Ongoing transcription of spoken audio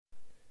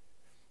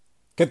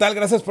¿Qué tal?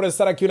 Gracias por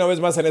estar aquí una vez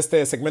más en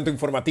este segmento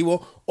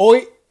informativo.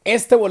 Hoy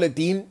este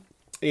boletín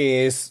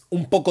es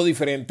un poco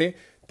diferente.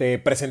 Te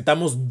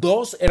presentamos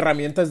dos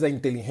herramientas de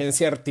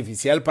inteligencia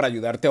artificial para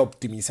ayudarte a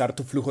optimizar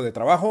tu flujo de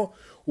trabajo.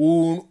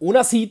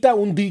 Una cita,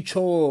 un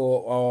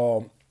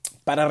dicho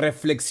para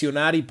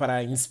reflexionar y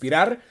para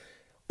inspirar.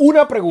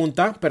 Una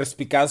pregunta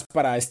perspicaz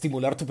para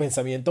estimular tu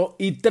pensamiento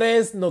y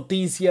tres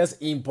noticias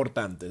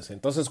importantes.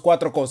 Entonces,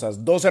 cuatro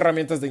cosas, dos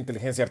herramientas de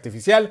inteligencia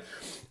artificial,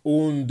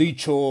 un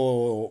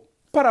dicho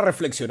para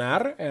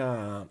reflexionar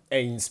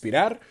e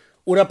inspirar,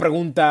 una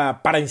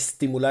pregunta para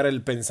estimular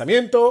el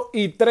pensamiento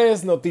y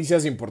tres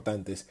noticias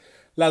importantes.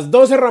 Las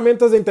dos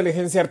herramientas de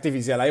inteligencia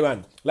artificial, ahí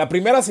van. La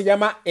primera se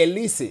llama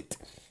Elicit.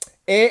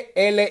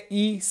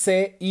 elicit.org.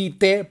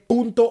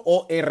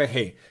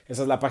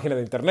 Esa es la página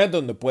de internet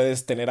donde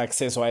puedes tener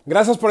acceso a ella.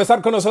 Gracias por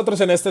estar con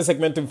nosotros en este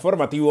segmento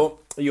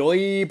informativo. Y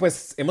hoy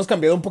pues hemos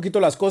cambiado un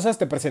poquito las cosas.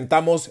 Te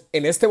presentamos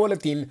en este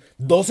boletín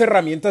dos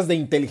herramientas de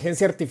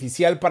inteligencia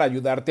artificial para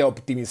ayudarte a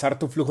optimizar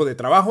tu flujo de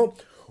trabajo.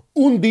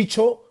 Un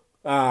dicho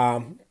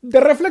de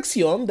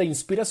reflexión, de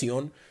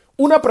inspiración.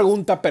 Una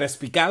pregunta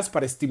perspicaz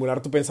para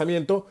estimular tu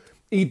pensamiento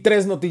y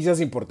tres noticias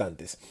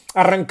importantes.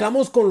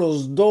 Arrancamos con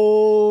las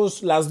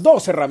dos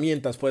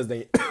herramientas pues,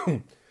 de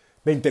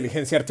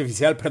inteligencia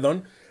artificial.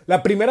 Perdón.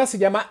 La primera se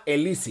llama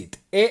Elicit,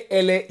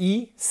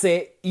 elicit.org.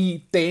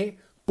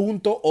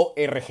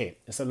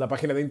 Esa es la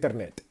página de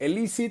internet,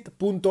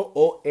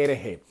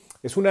 elicit.org.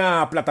 Es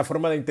una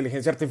plataforma de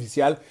inteligencia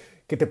artificial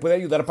que te puede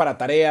ayudar para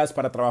tareas,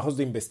 para trabajos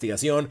de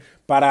investigación,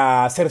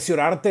 para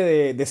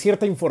cerciorarte de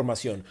cierta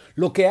información.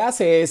 Lo que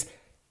hace es,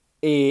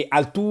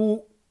 al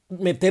tú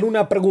meter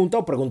una pregunta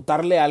o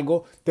preguntarle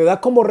algo, te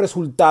da como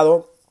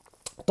resultado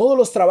todos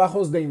los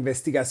trabajos de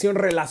investigación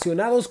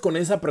relacionados con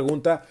esa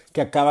pregunta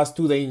que acabas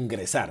tú de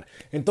ingresar.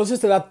 Entonces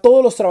te da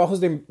todos los trabajos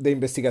de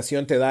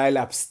investigación, te da el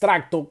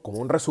abstracto, como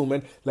un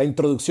resumen, la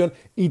introducción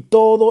y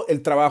todo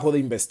el trabajo de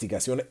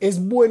investigación.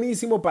 Es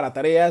buenísimo para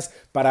tareas,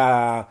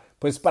 para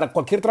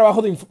cualquier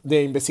trabajo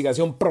de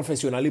investigación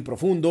profesional y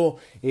profundo,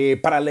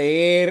 para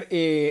leer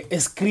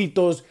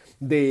escritos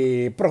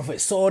de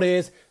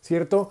profesores,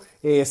 ¿cierto?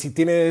 Si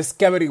tienes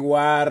que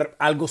averiguar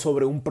algo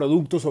sobre un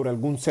producto, sobre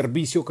algún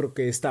servicio, creo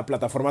que esta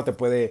plataforma te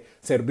puede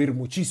servir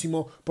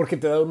muchísimo porque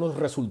te da unos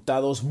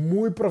resultados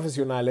muy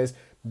profesionales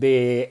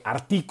de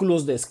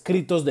artículos, de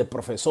escritos de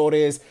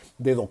profesores,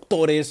 de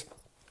doctores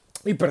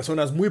y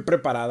personas muy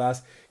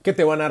preparadas que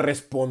te van a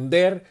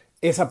responder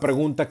esa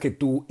pregunta que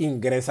tú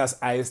ingresas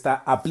a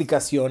esta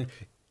aplicación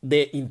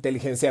de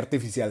inteligencia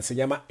artificial. Se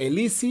llama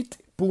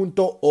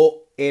elicit.org.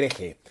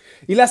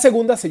 Y la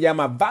segunda se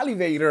llama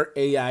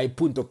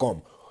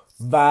validatorai.com.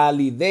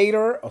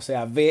 Validator, o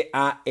sea,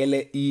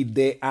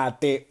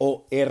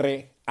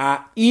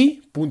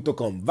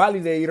 validator.ai.com.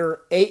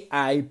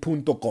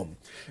 Validatorai.com.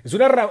 Es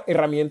una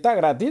herramienta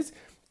gratis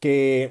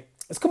que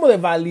es como de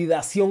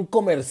validación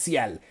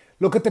comercial.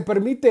 Lo que te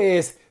permite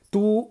es,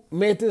 tú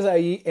metes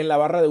ahí en la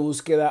barra de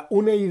búsqueda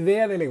una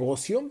idea de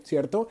negocio,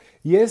 ¿cierto?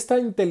 Y esta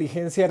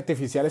inteligencia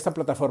artificial, esta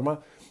plataforma,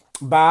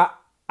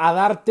 va a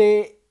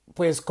darte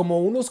pues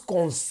como unos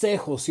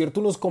consejos, ¿cierto?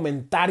 Unos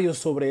comentarios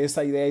sobre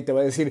esa idea y te va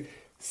a decir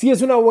si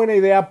es una buena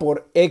idea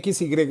por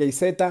X, Y y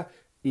Z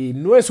y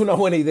no es una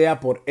buena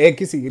idea por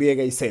X, Y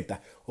y Z,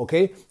 ¿ok?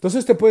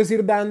 Entonces te puedes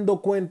ir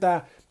dando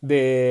cuenta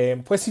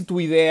de, pues, si tu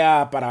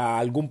idea para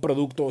algún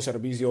producto o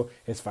servicio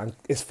es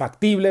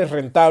factible, es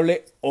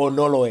rentable o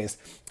no lo es.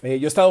 Yo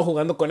he estado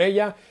jugando con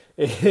ella,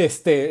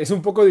 es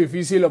un poco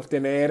difícil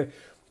obtener,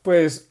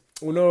 pues,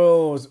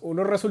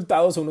 unos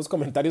resultados o unos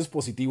comentarios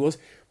positivos,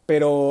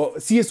 pero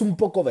sí es un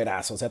poco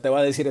veraz, o sea, te va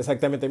a decir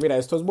exactamente, mira,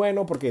 esto es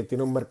bueno porque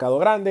tiene un mercado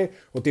grande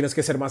o tienes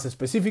que ser más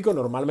específico.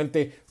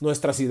 Normalmente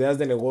nuestras ideas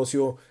de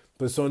negocio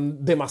pues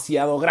son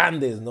demasiado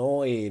grandes,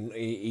 ¿no?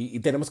 Y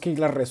tenemos que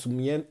irlas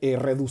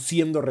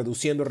reduciendo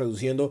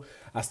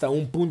hasta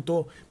un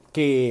punto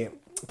que,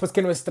 pues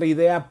que nuestra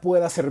idea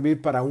pueda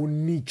servir para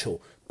un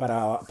nicho,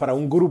 para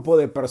un grupo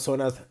de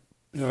personas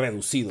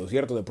reducido,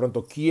 ¿cierto? De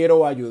pronto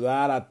quiero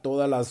ayudar a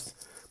todas las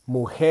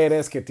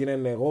mujeres que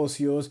tienen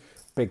negocios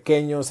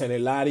pequeños en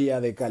el área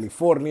de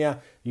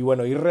California y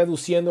bueno, ir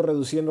reduciendo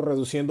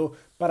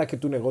para que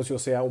tu negocio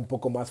sea un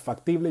poco más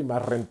factible y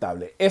más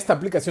rentable. Esta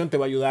aplicación te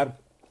va a ayudar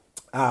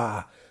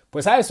a,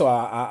 pues a eso,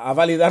 a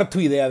validar tu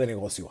idea de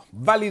negocio.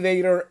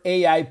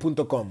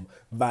 Validatorai.com.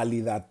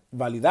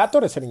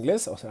 Validator es en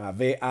inglés, o sea,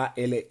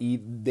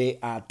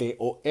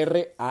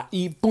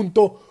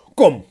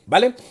 validator.ai.com,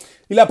 ¿vale?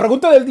 Y la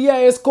pregunta del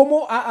día es,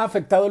 ¿cómo ha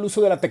afectado el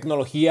uso de la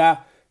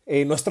tecnología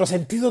nuestro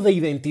sentido de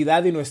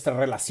identidad y nuestra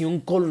relación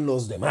con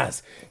los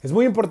demás? Es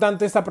muy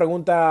importante esta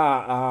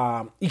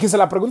pregunta y que se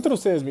la pregunten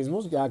ustedes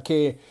mismos, ya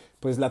que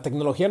pues la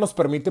tecnología nos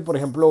permite, por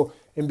ejemplo,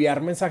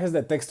 enviar mensajes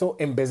de texto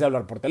en vez de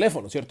hablar por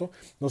teléfono, ¿cierto?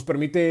 Nos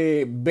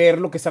permite ver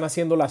lo que están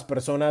haciendo las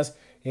personas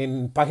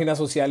en páginas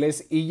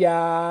sociales y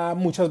ya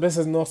muchas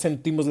veces no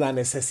sentimos la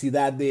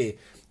necesidad de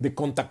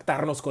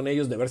contactarnos con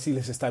ellos, de ver si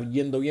les está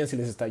yendo bien, si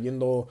les está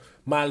yendo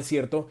mal,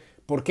 ¿cierto?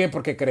 ¿Por qué?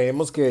 Porque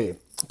creemos que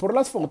por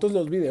las fotos,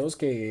 los videos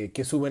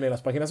que suben en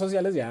las páginas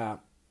sociales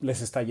ya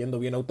les está yendo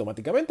bien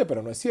automáticamente,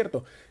 pero no es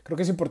cierto. Creo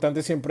que es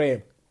importante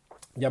siempre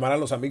llamar a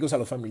los amigos, a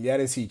los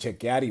familiares y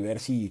chequear y ver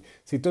si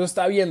todo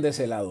está bien de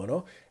ese lado,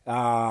 ¿no?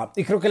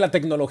 Y creo que la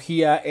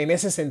tecnología en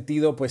ese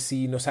sentido, pues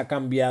sí, nos ha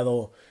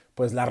cambiado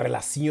pues la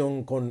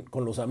relación con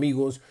los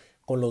amigos,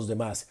 con los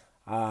demás.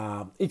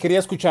 Y quería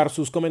escuchar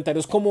sus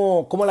comentarios,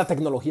 cómo la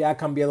tecnología ha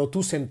cambiado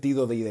tu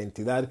sentido de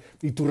identidad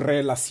y tu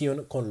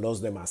relación con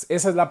los demás.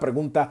 Esa es la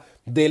pregunta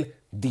del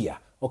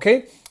día, ¿ok?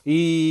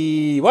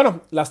 Y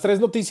bueno, las 3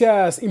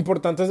 noticias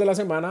importantes de la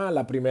semana.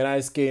 La primera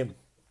es que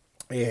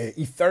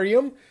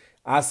Ethereum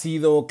ha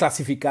sido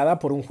clasificada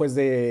por un juez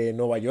de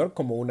Nueva York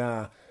como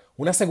una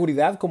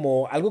seguridad,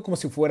 como algo como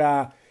si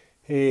fuera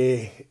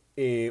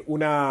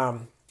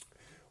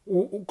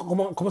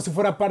como si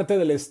fuera parte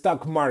del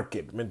stock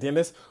market, ¿me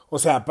entiendes? O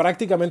sea,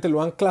 prácticamente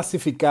lo han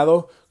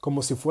clasificado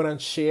como si fueran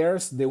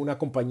shares de una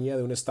compañía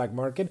de un stock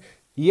market.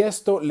 Y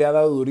esto le ha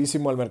dado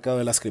durísimo al mercado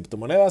de las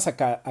criptomonedas.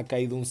 Ha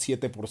caído un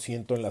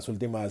 7% en las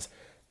últimas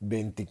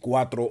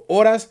 24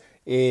 horas.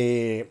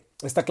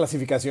 Esta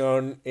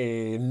clasificación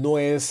no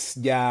es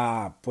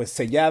ya pues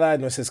sellada,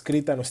 no es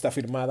escrita, no está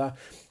firmada,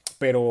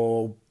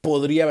 pero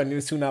podría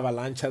venirse una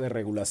avalancha de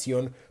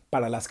regulación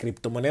para las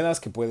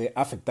criptomonedas que puede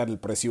afectar el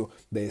precio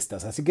de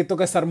estas. Así que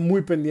toca estar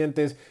muy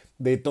pendientes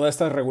de todas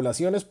estas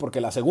regulaciones, porque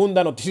la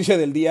segunda noticia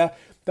del día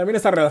también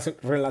está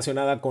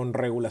relacionada con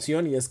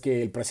regulación, y es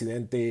que el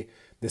presidente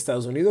de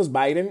Estados Unidos,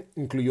 Biden,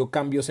 incluyó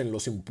cambios en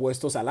los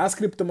impuestos a las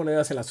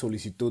criptomonedas en la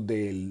solicitud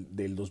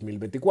del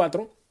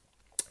 2024.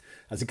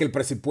 Así que el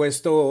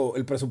presupuesto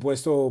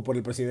por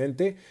el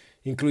presidente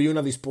incluye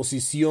una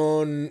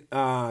disposición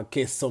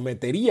que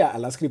sometería a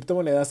las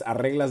criptomonedas a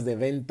reglas de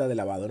venta de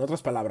lavado. En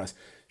otras palabras,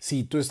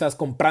 si tú estás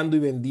comprando y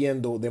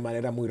vendiendo de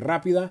manera muy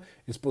rápida,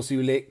 es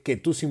posible que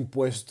tus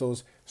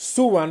impuestos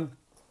suban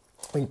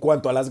en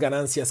cuanto a las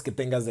ganancias que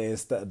tengas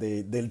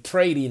del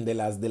trading,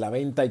 de la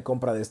venta y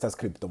compra de estas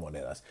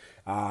criptomonedas.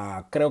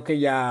 Creo que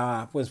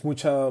ya pues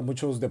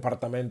muchos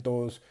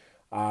departamentos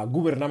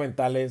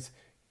gubernamentales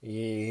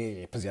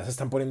pues ya se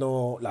están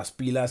poniendo las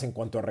pilas en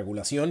cuanto a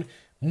regulación.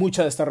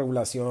 Mucha de esta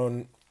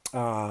regulación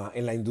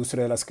en la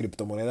industria de las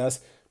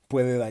criptomonedas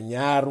puede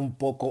dañar un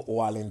poco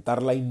o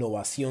alentar la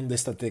innovación de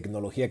esta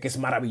tecnología, que es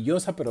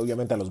maravillosa, pero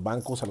obviamente a los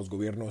bancos, a los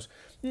gobiernos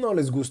no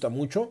les gusta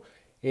mucho,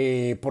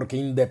 porque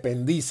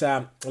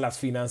independiza las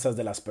finanzas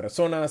de las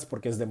personas,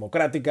 porque es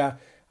democrática,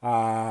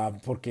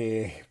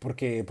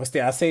 porque pues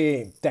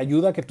te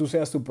ayuda a que tú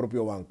seas tu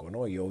propio banco,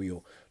 ¿no? Y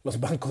obvio, los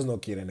bancos no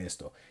quieren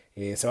esto.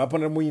 Se va a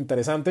poner muy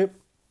interesante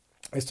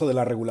esto de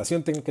la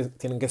regulación.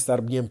 Tienen que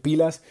estar bien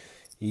pilas.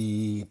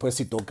 Y pues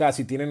si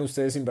tienen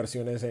ustedes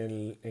inversiones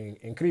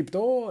en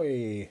cripto,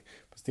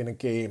 pues tienen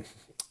que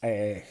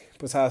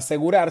pues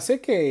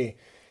asegurarse que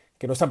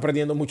no están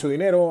perdiendo mucho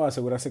dinero,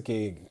 asegurarse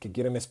que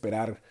quieren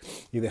esperar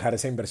y dejar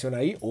esa inversión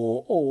ahí,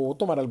 o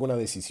tomar alguna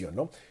decisión,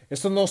 ¿no?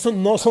 Estos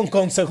no son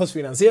consejos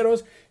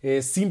financieros,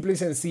 es simple y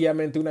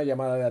sencillamente una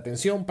llamada de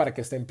atención para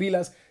que estén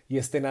pilas y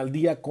estén al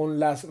día con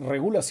las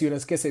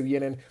regulaciones que se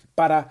vienen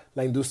para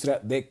la industria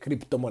de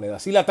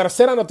criptomonedas. Y la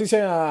tercera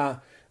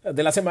noticia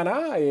de la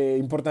semana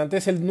importante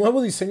es el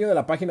nuevo diseño de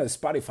la página de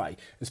Spotify.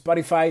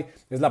 Spotify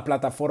es la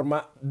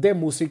plataforma de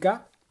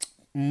música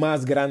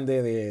más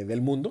grande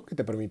del mundo, que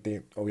te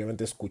permite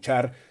obviamente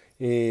escuchar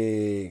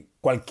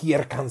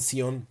cualquier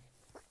canción,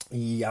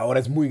 y ahora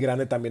es muy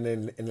grande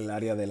también en el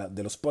área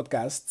de los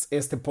podcasts.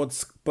 Este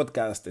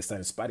podcast está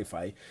en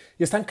Spotify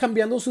y están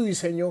cambiando su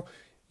diseño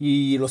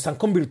y lo están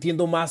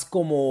convirtiendo más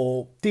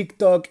como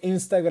TikTok,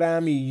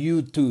 Instagram y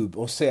YouTube.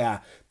 O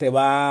sea, te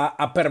va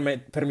a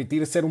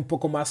permitir ser un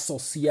poco más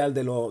social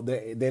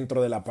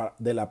dentro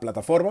de la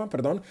plataforma,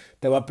 perdón.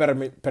 Te va a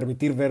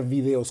permitir ver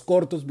videos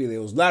cortos,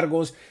 videos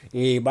largos.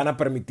 Van a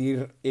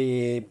permitir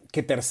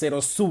que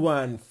terceros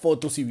suban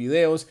fotos y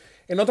videos.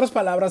 En otras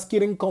palabras,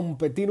 quieren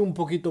competir un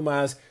poquito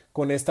más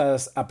con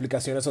estas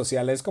aplicaciones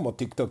sociales como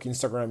TikTok,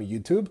 Instagram y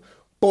YouTube,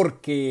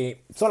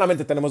 porque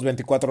solamente tenemos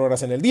 24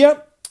 horas en el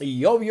día.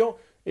 Y obvio,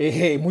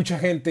 mucha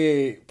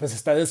gente pues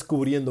está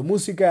descubriendo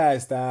música,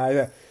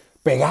 está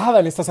pegada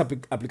en estas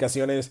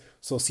aplicaciones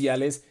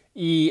sociales,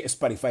 y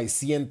Spotify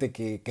siente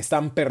que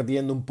están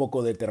perdiendo un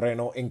poco de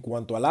terreno en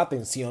cuanto a la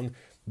atención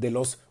de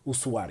los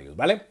usuarios,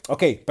 ¿vale?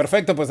 Ok,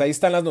 perfecto, pues ahí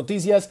están las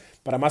noticias.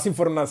 Para más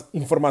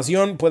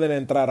información pueden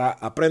entrar a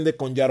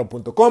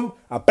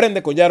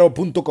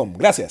aprendeconyaro.com.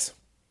 Gracias.